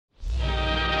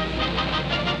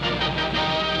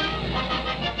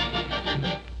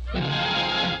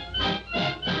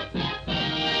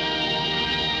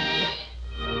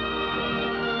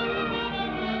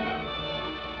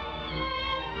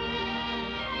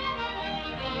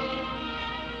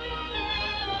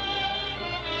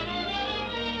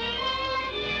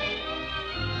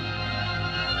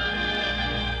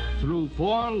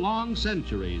4 long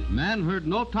centuries, man heard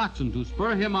no tocsin to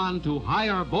spur him on to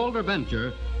higher, bolder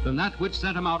venture than that which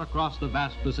sent him out across the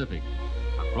vast Pacific.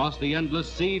 Across the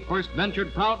endless sea first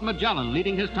ventured proud Magellan,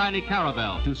 leading his tiny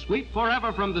caravel to sweep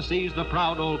forever from the seas the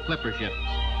proud old clipper ships.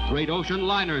 Great ocean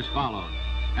liners followed,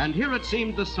 and here it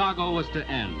seemed the saga was to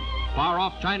end. Far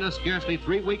off China, scarcely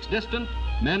 3 weeks distant,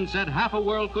 men said half a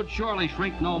world could surely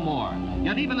shrink no more.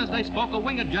 Yet even as they spoke, a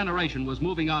winged generation was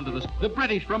moving on to the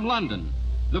British from London,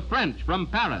 the French from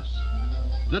Paris,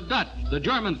 the Dutch, the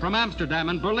Germans from Amsterdam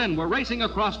and Berlin were racing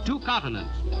across 2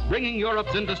 continents, bringing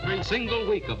Europe's industry single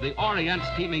week of the Orient's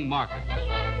teeming markets.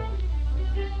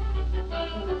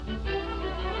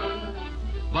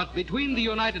 But between the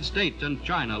United States and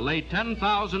China lay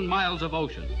 10,000 miles of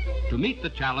ocean. To meet the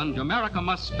challenge, America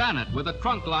must span it with a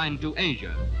trunk line to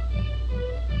Asia.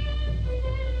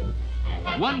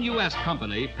 One U.S.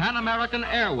 company, Pan American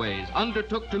Airways,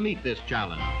 undertook to meet this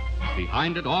challenge.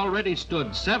 Behind it already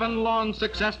stood 7 long,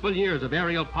 successful years of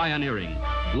aerial pioneering.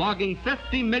 Logging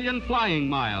 50 million flying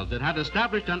miles, it had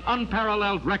established an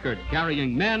unparalleled record,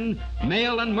 carrying men,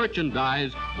 mail, and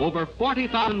merchandise over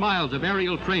 40,000 miles of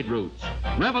aerial trade routes,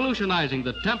 revolutionizing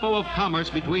the tempo of commerce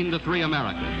between the 3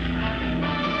 Americas.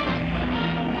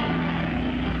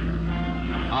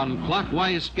 On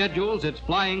clockwise schedules, its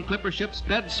flying clipper ships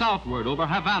sped southward over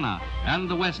Havana and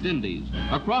the West Indies,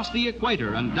 across the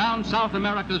equator and down South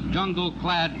America's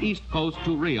jungle-clad east coast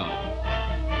to Rio.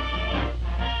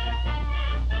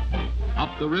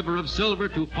 Up the River of Silver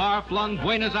to far-flung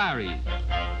Buenos Aires.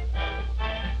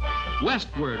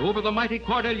 Westward over the mighty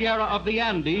Cordillera of the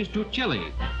Andes to Chile,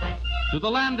 to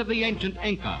the land of the ancient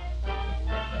Inca,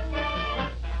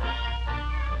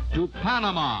 to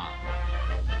Panama,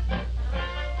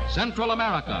 Central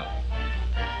America,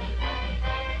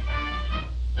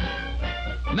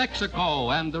 Mexico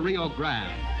and the Rio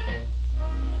Grande.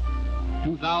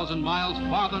 2,000 miles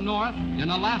farther north, in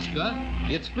Alaska,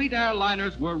 its fleet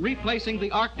airliners were replacing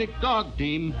the Arctic dog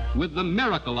team with the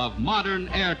miracle of modern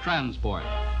air transport.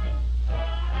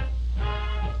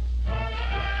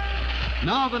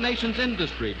 Now the nation's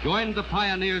industry joined the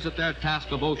pioneers at their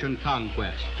task of ocean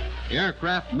conquest.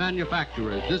 Aircraft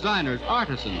manufacturers, designers,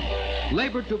 artisans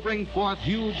labored to bring forth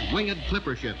huge winged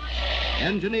clipper ships.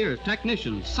 Engineers,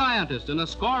 technicians, scientists, and a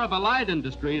score of allied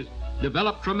industries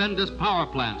developed tremendous power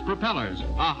plants, propellers,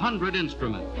 100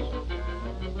 instruments.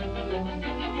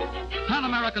 Pan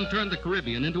American turned the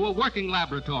Caribbean into a working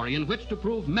laboratory in which to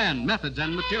prove men, methods,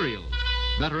 and materials.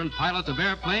 Veteran pilots of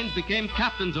airplanes became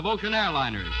captains of ocean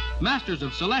airliners, masters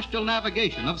of celestial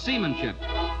navigation, of seamanship.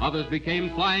 Others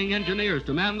became flying engineers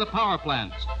to man the power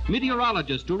plants,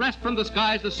 meteorologists to wrest from the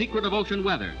skies the secret of ocean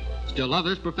weather. Still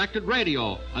others perfected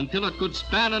radio until it could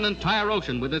span an entire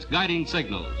ocean with its guiding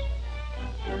signals.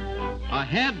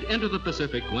 Ahead into the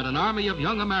Pacific went an army of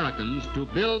young Americans to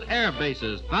build air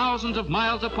bases thousands of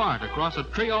miles apart across a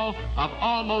trio of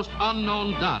almost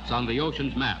unknown dots on the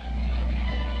ocean's map.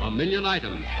 1 million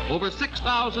items, over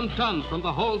 6,000 tons from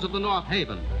the holds of the North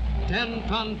Haven,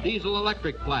 10-ton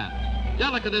diesel-electric plant,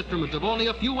 delicate instruments of only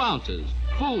a few ounces,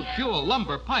 food, fuel,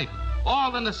 lumber, pipe,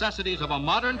 all the necessities of a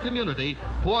modern community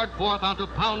poured forth onto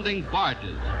pounding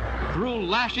barges, through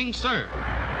lashing surf,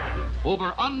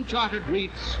 over uncharted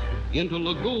reefs, into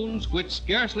lagoons which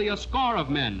scarcely a score of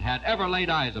men had ever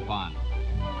laid eyes upon.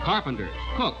 Carpenters,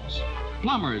 cooks,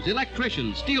 plumbers,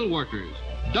 electricians, steel workers,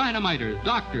 dynamiters,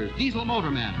 doctors, diesel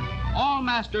motormen, all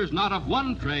masters not of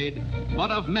one trade,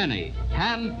 but of many,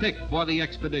 hand-picked for the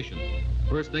expedition.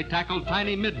 First they tackled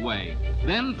tiny Midway,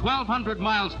 then 1,200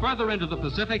 miles further into the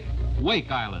Pacific,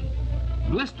 Wake Island.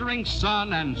 Blistering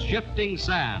sun and shifting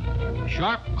sand,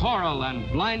 sharp coral and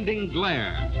blinding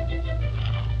glare.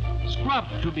 Scrub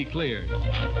to be cleared.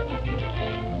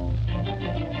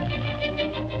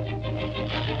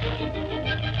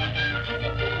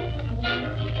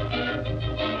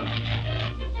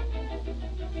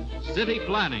 City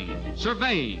planning,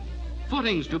 surveying,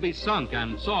 footings to be sunk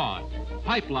and sawed,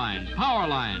 pipelines, power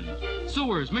lines,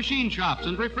 sewers, machine shops,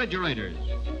 and refrigerators.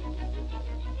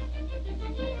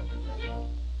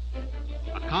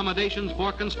 Accommodations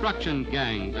for construction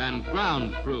gangs and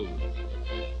ground crews.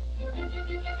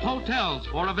 Hotels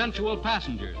for eventual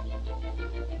passengers.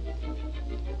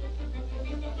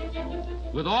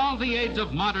 With all the aids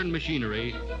of modern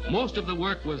machinery, most of the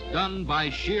work was done by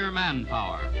sheer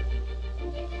manpower.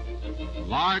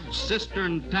 Large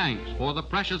cistern tanks for the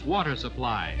precious water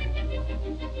supply.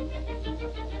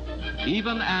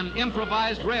 Even an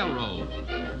improvised railroad.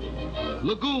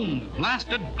 Lagoons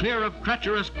blasted clear of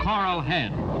treacherous coral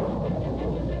head.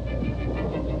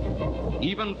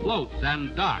 even floats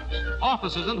and docks,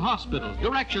 offices and hospitals,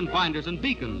 direction finders and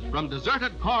beacons, from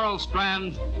deserted coral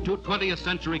strands to 20th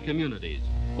century communities.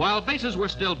 While bases were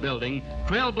still building,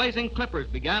 trailblazing clippers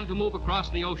began to move across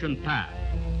the ocean path.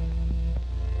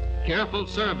 Careful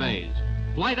surveys,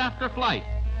 flight after flight.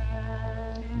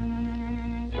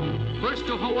 First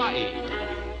to Hawaii,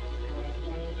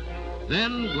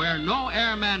 then where no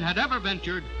airman had ever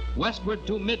ventured, westward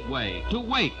to Midway, to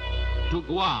Wake, to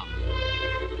Guam.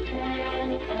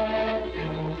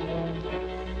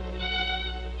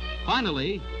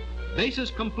 Finally,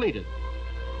 bases completed.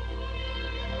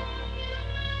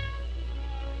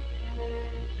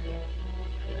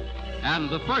 And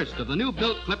the first of the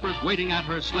new-built clippers waiting at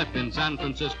her slip in San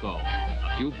Francisco.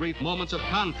 A few brief moments of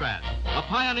contrast. A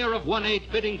pioneer of one age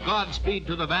bidding Godspeed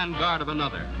to the vanguard of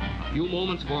another. A few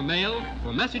moments for mail,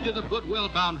 for messages of goodwill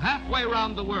bound halfway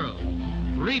around the world.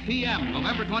 3 p.m.,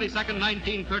 November 22nd,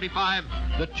 1935,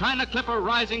 the China Clipper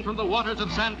rising from the waters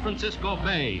of San Francisco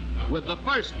Bay with the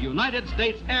first United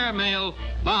States air mail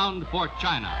bound for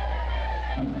China.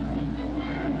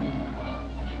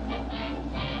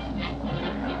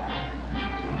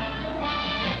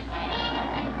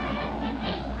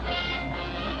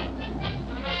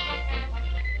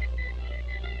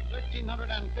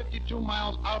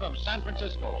 Miles out of San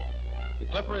Francisco. The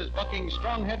Clipper is bucking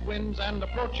strong headwinds and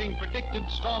approaching predicted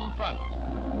storm front.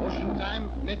 Ocean time,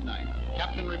 midnight.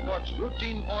 Captain reports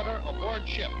routine order aboard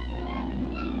ship.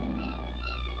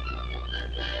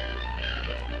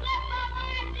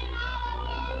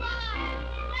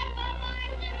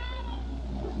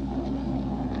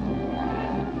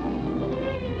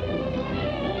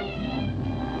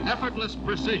 Effortless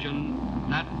precision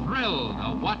that thrilled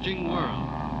a watching world.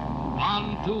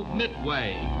 On to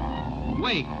Midway,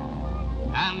 Wake,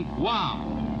 and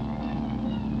Guam.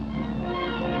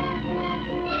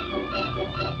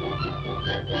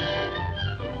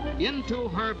 Into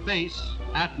her base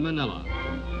at Manila.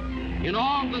 In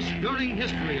all the stirring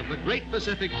history of the Great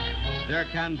Pacific, there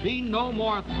can be no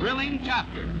more thrilling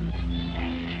chapter.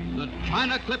 The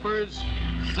China Clippers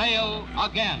sail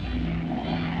again.